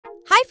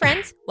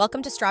friends,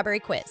 welcome to Strawberry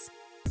Quiz.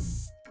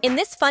 In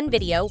this fun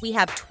video, we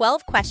have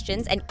 12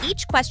 questions and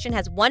each question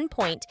has 1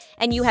 point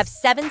and you have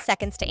 7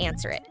 seconds to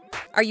answer it.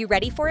 Are you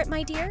ready for it,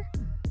 my dear?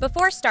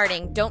 Before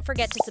starting, don't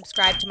forget to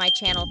subscribe to my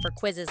channel for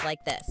quizzes like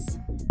this.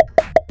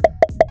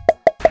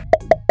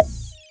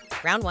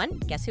 Round 1,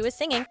 guess who is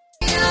singing?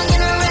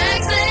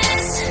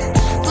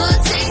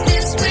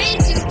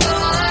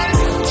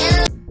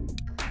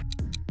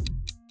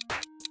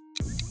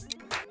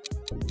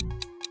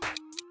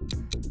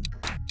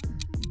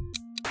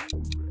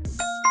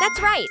 That's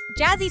right,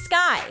 Jazzy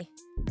Sky.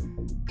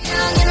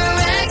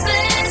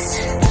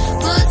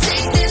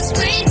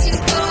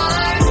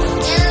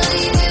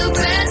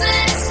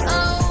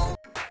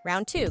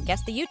 Round 2,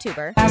 guess the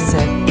YouTuber. I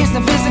said, it's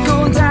the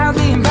physical,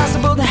 entirely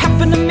impossible to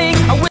happen to me.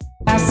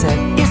 I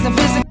said, it's the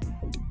physical.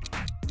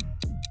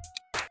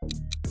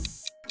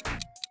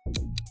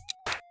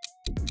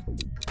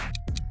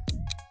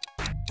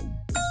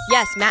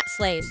 Yes, Matt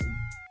Slays.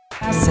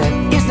 I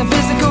said, it's the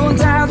physical,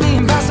 entirely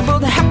impossible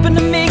to happen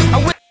to me.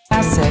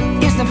 I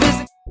said, it's the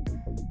physical.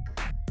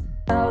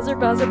 Bowser,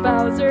 Bowser,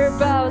 Bowser,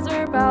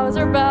 Bowser,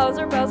 Bowser,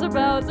 Bowser, Bowser,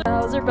 Bowser,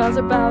 Bowser,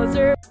 Bowser,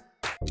 Bowser.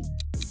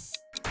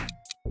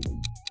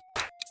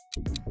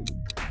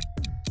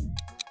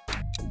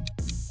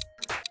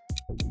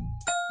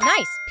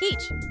 Nice,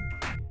 Peach.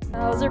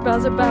 Bowser,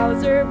 Bowser,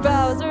 Bowser,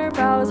 Bowser,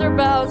 Bowser,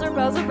 Bowser,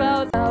 Bowser,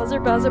 Bowser,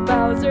 Bowser,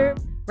 Bowser.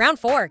 Round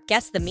 4,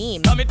 guess the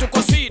meme. Dame tu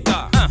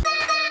cosita.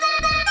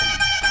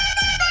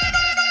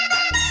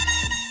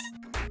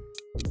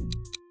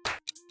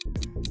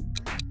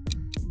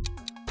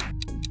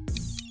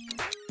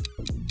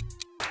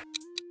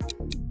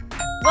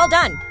 Well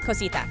done,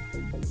 Cosita.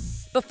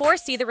 Before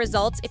see the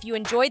results, if you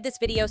enjoyed this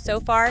video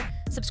so far,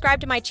 subscribe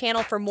to my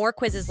channel for more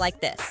quizzes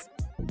like this.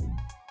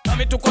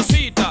 Dame tu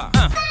cosita.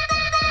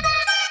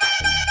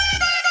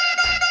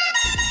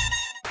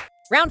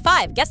 Round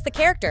 5, guess the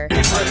character.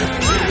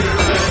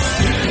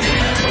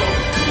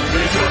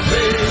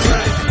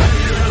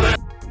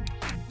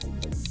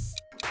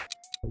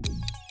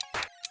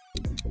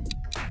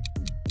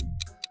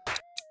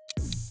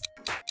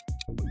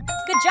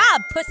 Good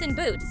job, Puss in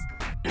Boots.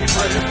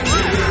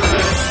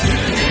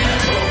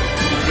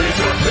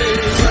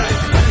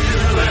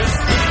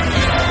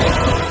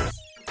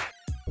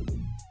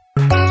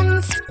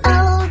 Dance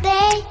all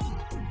day.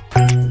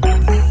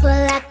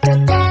 Pull up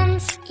the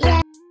dance,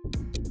 yeah.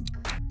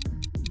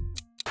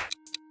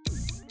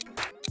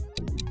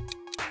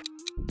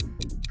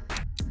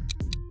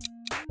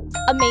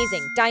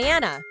 Amazing,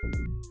 Diana.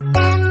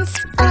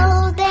 Dance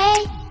all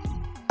day.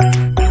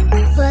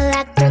 Pull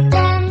up the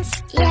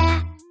dance,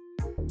 yeah.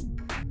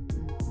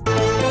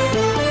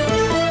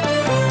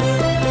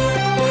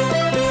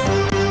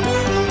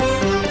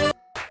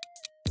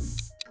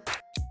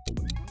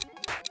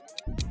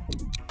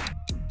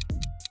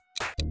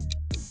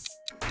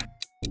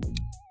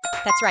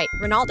 That's right,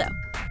 Ronaldo.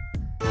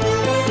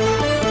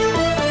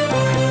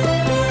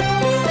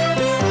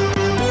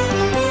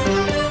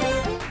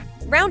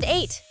 Round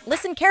 8,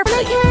 listen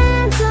carefully.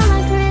 Cancel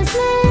my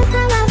Christmas,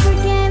 have my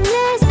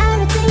forgiveness,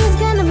 everything is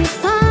gonna be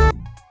fine.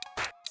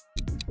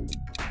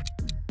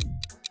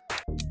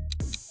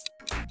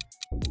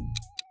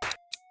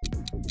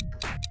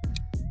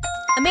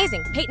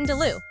 Amazing, Payton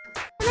Delu.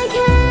 I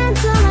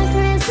cancel my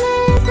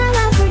Christmas, have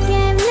my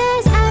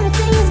forgiveness,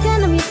 everything is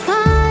gonna be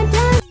fine.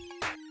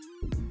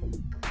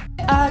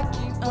 I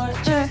keep on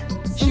check.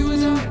 She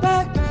was on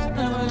back,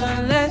 never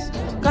learn less.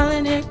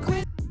 Calling it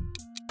quit.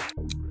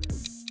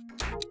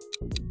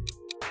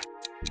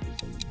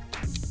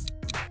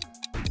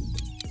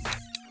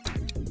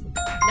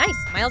 Nice,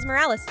 Miles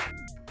Morales.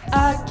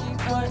 I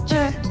keep on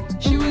check.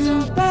 She was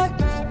on back,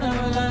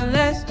 never learn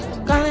less.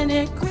 Calling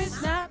it quit.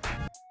 Snap.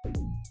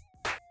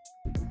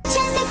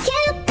 Just a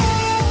cupid,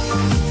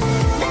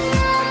 but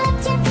now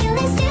that you're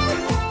feeling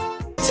stupid.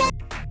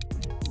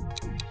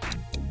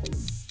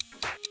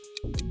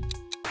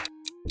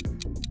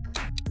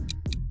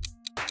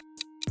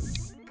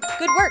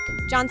 Good work,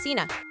 John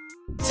Cena.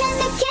 Just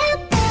a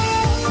cupid,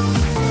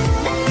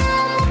 but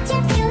now that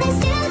you're feeling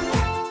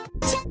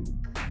stupid.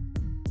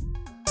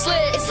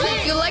 Slit, it's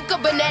lit. You like a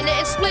banana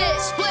and split,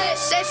 split.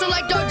 Say so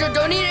like Dojo,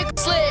 don't need a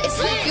slit. It's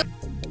lit. You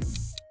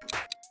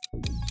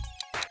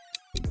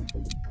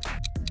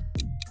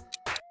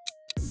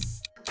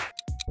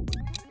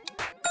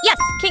Yes,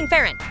 King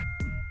Ferran.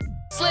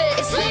 slit,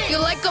 it's lit. You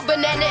like a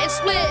banana and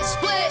split,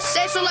 split.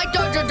 Say so like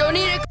Dojo, don't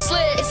need a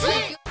slit. It's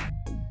lit.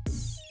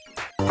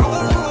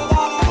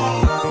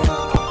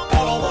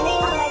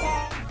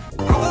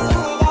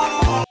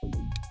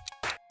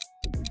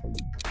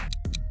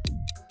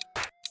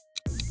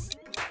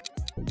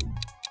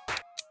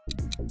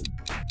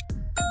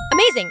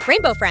 Amazing,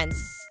 Rainbow Friends.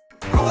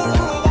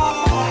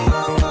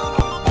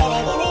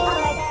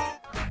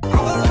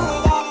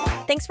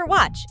 Thanks for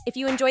watch. If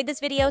you enjoyed this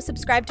video,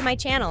 subscribe to my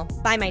channel.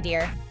 Bye, my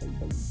dear.